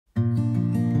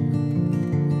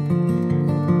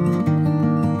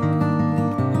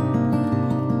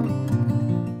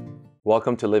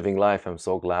Welcome to Living Life. I'm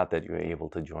so glad that you're able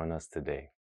to join us today.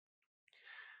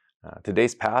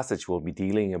 Today's passage will be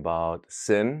dealing about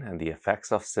sin and the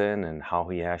effects of sin and how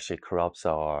it corrupts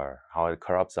our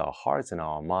hearts and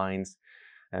our minds.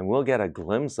 And we'll get a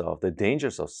glimpse of the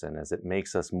dangers of sin as it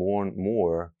makes us more and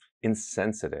more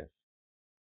insensitive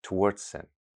towards sin.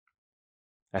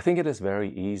 I think it is very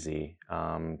easy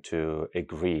to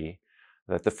agree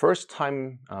that the first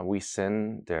time we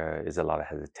sin, there is a lot of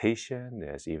hesitation.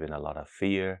 There's even a lot of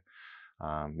fear.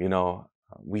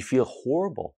 We feel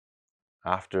horrible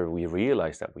after we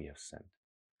realize that we have sinned.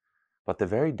 But the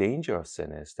very danger of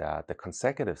sin is that the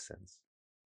consecutive sins,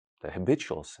 the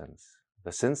habitual sins,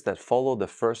 the sins that follow the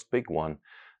first big one,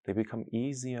 they become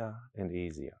easier and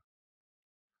easier.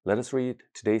 Let us read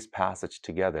today's passage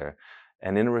together.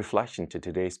 And in reflection to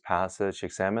today's passage,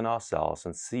 examine ourselves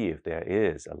and see if there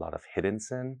is a lot of hidden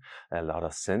sin, a lot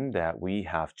of sin that we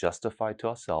have justified to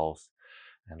ourselves,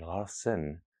 and a lot of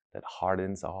sin that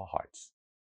hardens our hearts.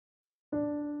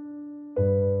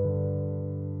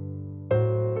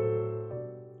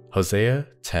 Hosea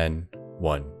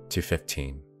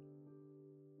 10:1-15.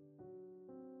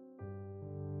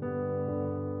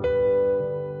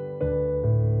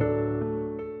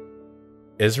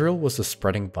 Israel was a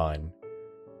spreading vine.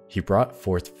 He brought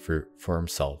forth fruit for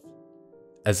himself.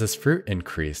 As his fruit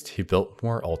increased, he built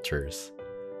more altars.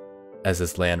 As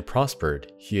his land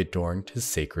prospered, he adorned his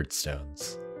sacred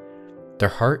stones. Their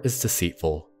heart is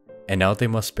deceitful, and now they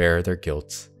must bear their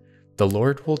guilt. The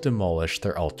Lord will demolish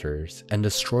their altars and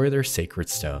destroy their sacred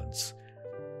stones.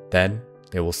 Then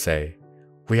they will say,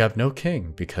 "We have no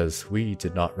king because we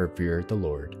did not revere the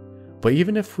Lord. But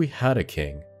even if we had a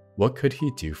king, what could he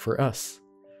do for us?"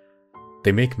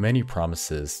 They make many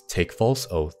promises, take false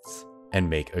oaths, and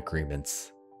make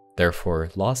agreements. Therefore,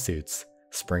 lawsuits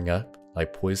spring up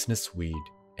like poisonous weed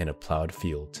in a plowed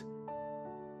field.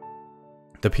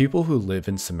 The people who live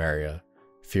in Samaria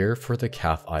fear for the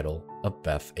calf idol of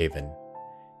Beth Aven.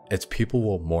 Its people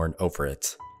will mourn over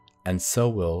it, and so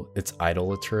will its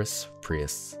idolatrous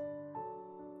priests.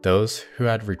 Those who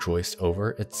had rejoiced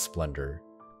over its splendor,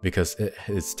 because it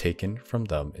is taken from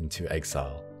them into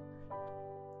exile.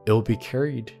 It will be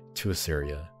carried to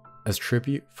Assyria as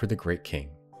tribute for the great king.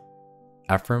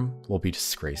 Ephraim will be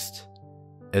disgraced.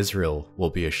 Israel will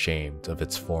be ashamed of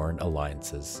its foreign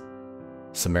alliances.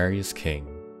 Samaria's king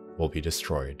will be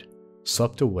destroyed,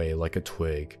 swept away like a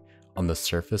twig on the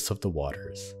surface of the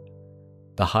waters.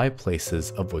 The high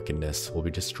places of wickedness will be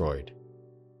destroyed.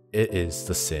 It is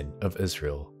the sin of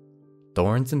Israel.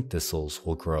 Thorns and thistles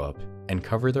will grow up and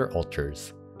cover their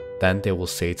altars. Then they will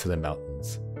say to the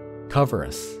mountains, "Cover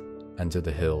us," and to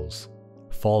the hills,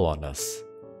 "Fall on us."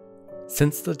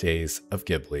 Since the days of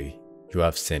Gibli, you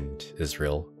have sinned,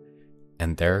 Israel,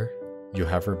 and there you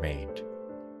have remained.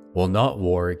 Will not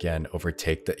war again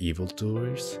overtake the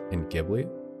evildoers in Gibli?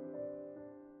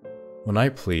 When I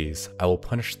please, I will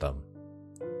punish them.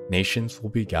 Nations will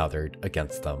be gathered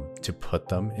against them to put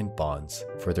them in bonds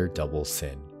for their double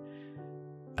sin.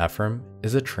 Ephraim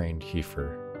is a trained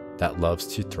heifer that loves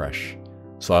to thresh,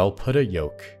 so I will put a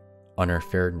yoke on her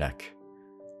fair neck.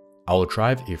 I will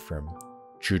drive Ephraim,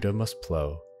 Judah must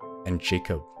plow, and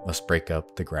Jacob must break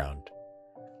up the ground.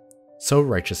 Sow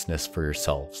righteousness for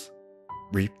yourselves,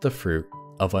 reap the fruit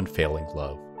of unfailing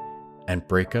love, and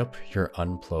break up your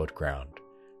unplowed ground.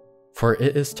 For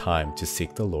it is time to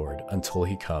seek the Lord until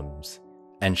he comes,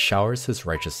 and showers his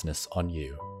righteousness on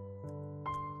you.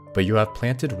 But you have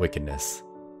planted wickedness,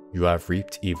 you have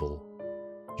reaped evil,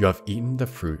 you have eaten the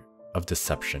fruit of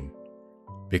deception,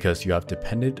 because you have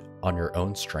depended on your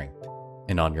own strength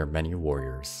and on your many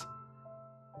warriors.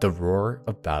 The roar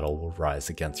of battle will rise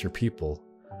against your people,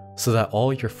 so that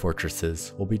all your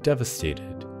fortresses will be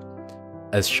devastated.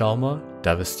 As Shalmah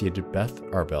devastated Beth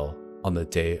Arbel on the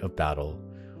day of battle,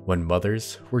 when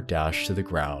mothers were dashed to the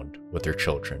ground with their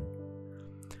children.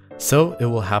 So it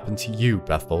will happen to you,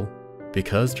 Bethel,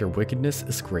 because your wickedness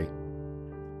is great.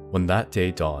 When that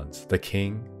day dawns, the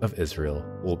king of Israel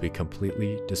will be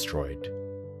completely destroyed.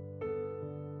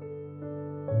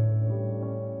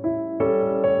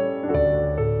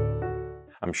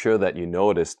 I'm sure that you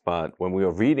noticed, but when we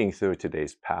were reading through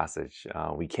today's passage,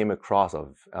 we came across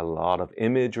a lot of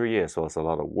imagery as well as a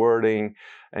lot of wording.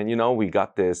 And, we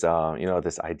got this,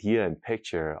 this idea and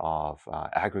picture of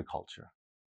agriculture,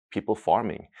 people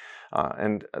farming.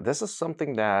 And this is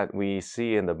something that we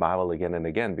see in the Bible again and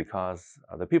again because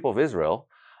the people of Israel,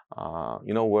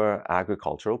 were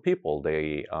agricultural people.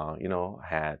 They,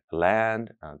 had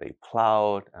land, they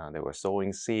plowed, they were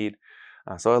sowing seed.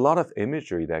 So a lot of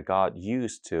imagery that God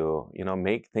used to,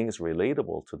 make things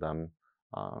relatable to them,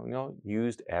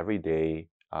 used every day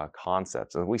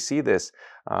concepts. And we see this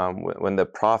when the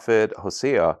prophet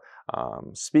Hosea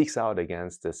speaks out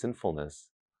against the sinfulness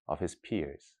of his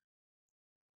peers.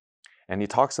 And he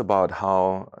talks about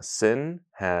how sin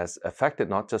has affected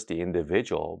not just the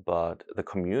individual, but the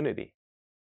community.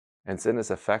 And sin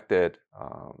has affected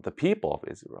the people of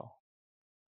Israel.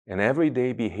 In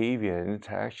everyday behavior and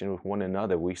interaction with one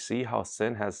another, we see how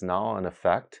sin has now an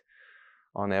effect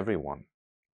on everyone.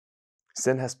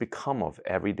 Sin has become of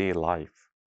everyday life.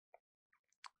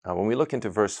 When we look into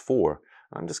verse 4,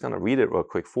 I'm just going to read it real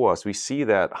quick for us. We see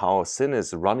that how sin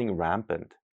is running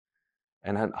rampant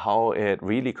and how it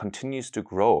really continues to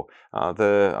grow.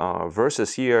 The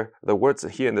verses here, the words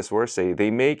here in this verse say, they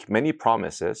make many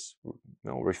promises,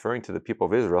 referring to the people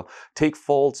of Israel, take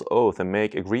false oath and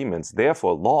make agreements.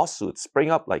 Therefore, lawsuits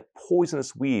spring up like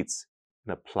poisonous weeds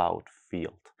in a plowed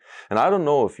field. And I don't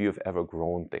know if you've ever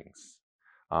grown things.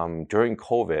 During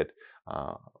COVID,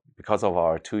 because of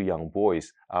our two young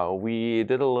boys, we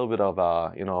did a little bit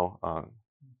of,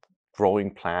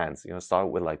 growing plants. Started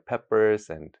with like peppers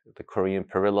and the Korean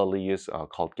perilla leaves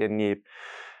called 깻잎.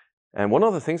 And one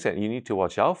of the things that you need to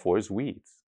watch out for is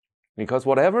weeds. Because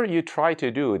whatever you try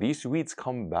to do, these weeds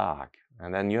come back.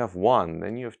 And then you have one,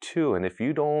 then you have two. And if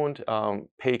you don't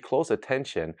pay close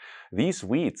attention, these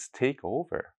weeds take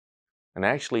over and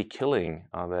actually killing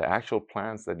the actual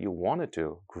plants that you wanted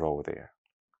to grow there.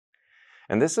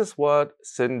 And this is what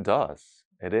sin does.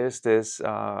 It is this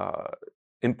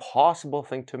impossible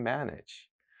thing to manage.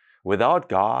 Without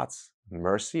God's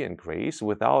mercy and grace,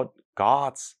 without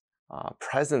God's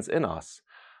presence in us,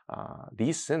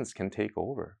 these sins can take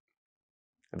over.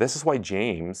 This is why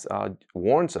James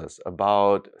warns us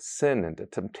about sin and the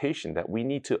temptation that we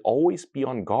need to always be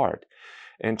on guard.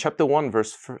 In chapter 1,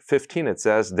 verse 15, it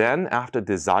says, then after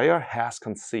desire has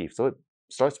conceived. So it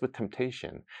starts with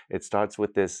temptation. It starts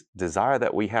with this desire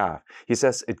that we have. He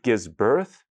says it gives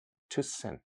birth to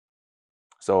sin.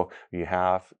 So you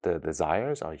have the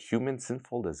desires, our human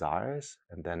sinful desires,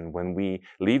 and then when we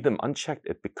leave them unchecked,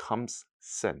 it becomes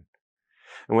sin.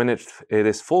 And when it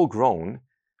is full grown,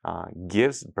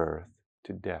 gives birth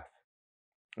to death.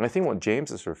 And I think what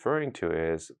James is referring to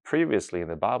is, previously in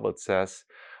the Bible it says,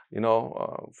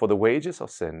 for the wages of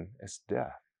sin is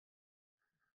death.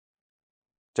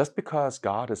 Just because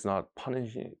God is not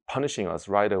punishing us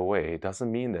right away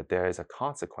doesn't mean that there is a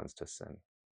consequence to sin.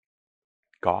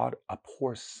 God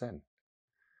abhors sin.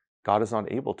 God is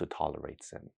not able to tolerate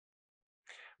sin.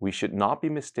 We should not be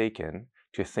mistaken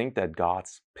to think that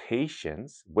God's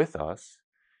patience with us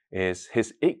is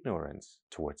his ignorance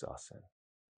towards our sin.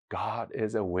 God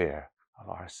is aware of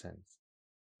our sins,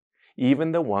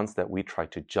 even the ones that we try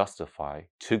to justify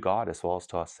to God as well as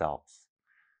to ourselves.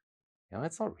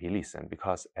 It's not really sin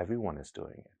because everyone is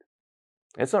doing it.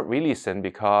 It's not really sin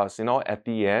because, at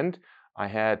the end, I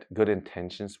had good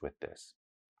intentions with this.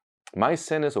 My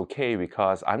sin is okay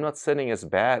because I'm not sinning as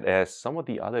bad as some of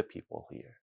the other people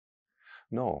here.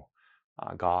 No,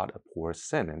 God abhors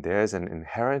sin, and there is an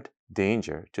inherent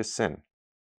danger to sin.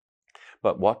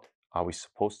 But what are we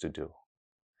supposed to do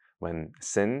when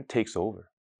sin takes over?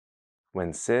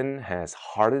 When sin has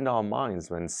hardened our minds,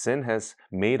 when sin has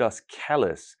made us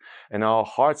callous, and our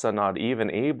hearts are not even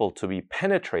able to be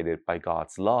penetrated by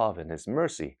God's love and his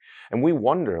mercy, and we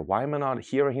wonder, why am I not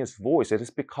hearing his voice? It is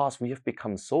because we have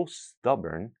become so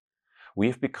stubborn, we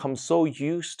have become so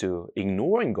used to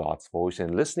ignoring God's voice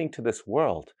and listening to this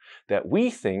world that we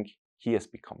think he has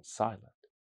become silent.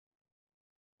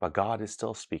 But God is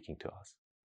still speaking to us.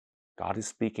 God is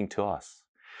speaking to us.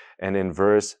 And in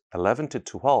verse 11 to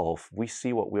 12, we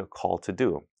see what we are called to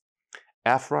do.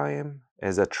 Ephraim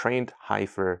is a trained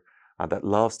heifer that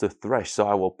loves to thresh, so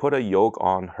I will put a yoke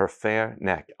on her fair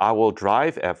neck. I will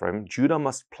drive Ephraim, Judah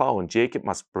must plow, and Jacob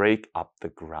must break up the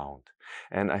ground.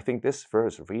 And I think this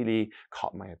verse really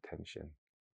caught my attention,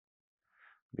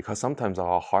 because sometimes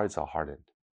our hearts are hardened.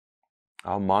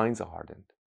 Our minds are hardened.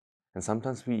 And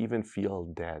sometimes we even feel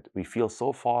dead. We feel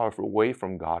so far away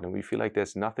from God, and we feel like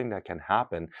there's nothing that can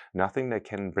happen, nothing that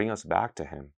can bring us back to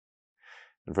him.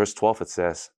 In verse 12 it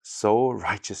says, sow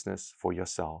righteousness for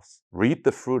yourselves, reap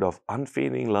the fruit of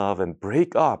unfading love, and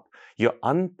break up your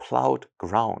unplowed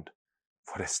ground.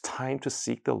 For it is time to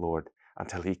seek the Lord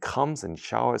until he comes and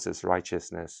showers his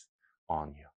righteousness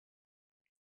on you.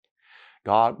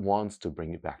 God wants to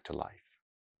bring you back to life.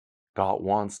 God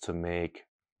wants to make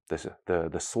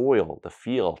the soil, the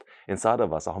field inside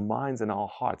of us, our minds and our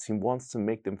hearts, he wants to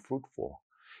make them fruitful.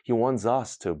 He wants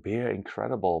us to bear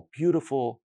incredible,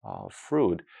 beautiful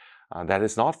fruit that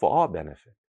is not for our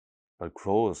benefit, but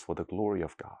grows for the glory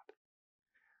of God.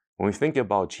 When we think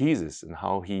about Jesus and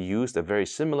how he used a very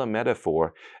similar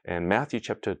metaphor in Matthew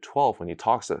chapter 12 when he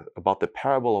talks about the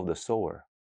parable of the sower,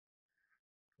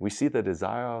 we see the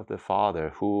desire of the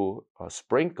Father who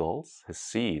sprinkles his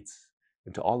seeds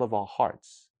into all of our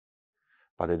hearts.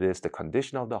 But it is the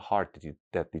condition of the heart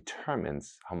that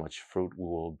determines how much fruit we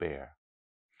will bear.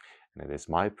 And it is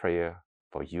my prayer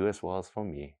for you as well as for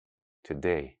me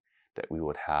today that we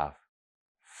would have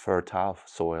fertile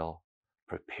soil,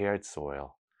 prepared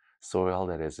soil, soil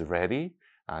that is ready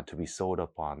to be sowed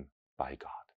upon by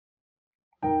God.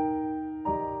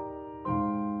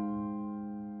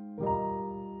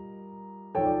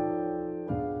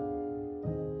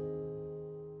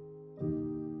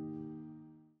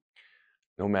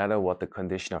 No matter what the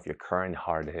condition of your current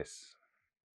heart is,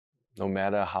 no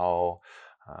matter how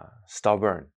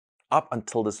stubborn up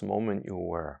until this moment you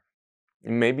were,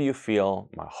 maybe you feel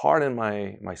my heart and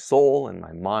my soul and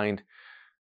my mind,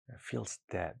 it feels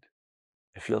dead.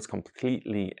 It feels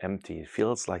completely empty. It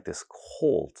feels like this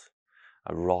cold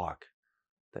rock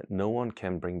that no one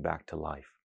can bring back to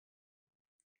life.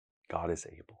 God is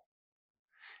able.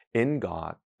 In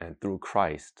God and through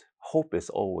Christ, hope is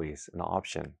always an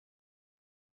option.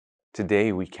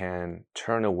 Today we can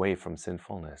turn away from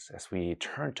sinfulness as we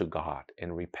turn to God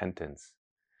in repentance.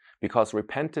 Because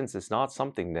repentance is not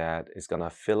something that is going to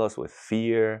fill us with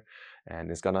fear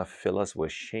and is going to fill us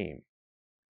with shame.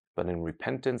 But in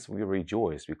repentance we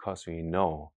rejoice because we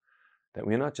know that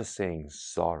we're not just saying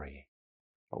sorry,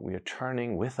 but we are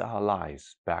turning with our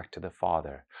lives back to the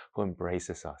Father who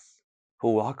embraces us,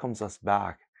 who welcomes us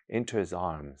back into his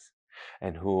arms,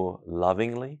 and who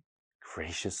lovingly,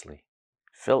 graciously,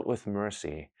 filled with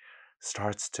mercy,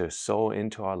 starts to sow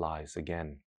into our lives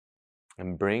again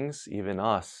and brings even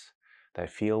us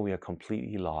that feel we are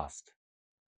completely lost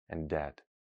and dead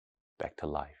back to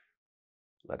life.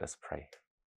 Let us pray.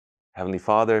 Heavenly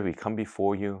Father, we come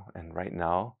before you, and right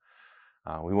now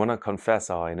we want to confess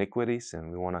our iniquities, and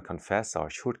we want to confess our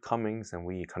shortcomings, and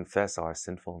we confess our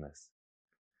sinfulness.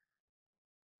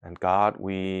 And God,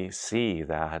 we see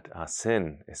that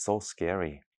sin is so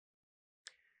scary.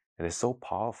 It is so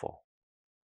powerful.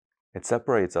 It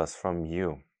separates us from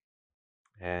you,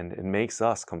 and it makes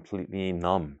us completely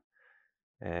numb.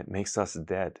 It makes us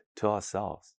dead to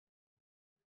ourselves.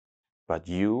 But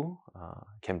you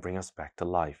can bring us back to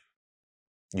life.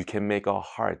 You can make our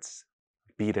hearts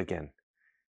beat again.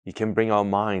 You can bring our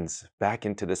minds back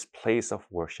into this place of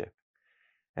worship.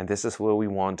 And this is where we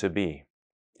want to be,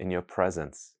 in your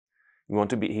presence. We want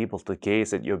to be able to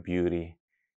gaze at your beauty.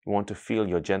 We want to feel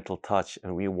your gentle touch,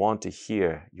 and we want to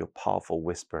hear your powerful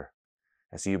whisper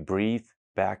as you breathe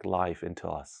back life into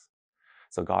us.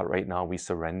 So God, right now we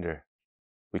surrender.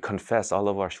 We confess all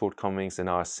of our shortcomings and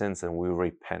our sins, and we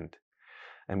repent.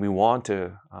 And we want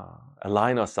to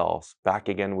align ourselves back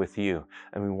again with you,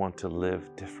 and we want to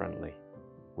live differently.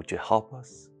 Would you help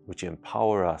us? Would you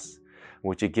empower us?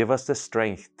 Would you give us the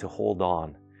strength to hold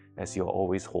on as you're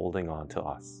always holding on to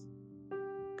us?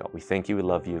 God, we thank you, we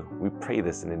love you. We pray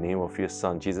this in the name of your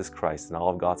Son, Jesus Christ, and all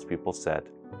of God's people said,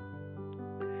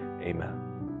 Amen.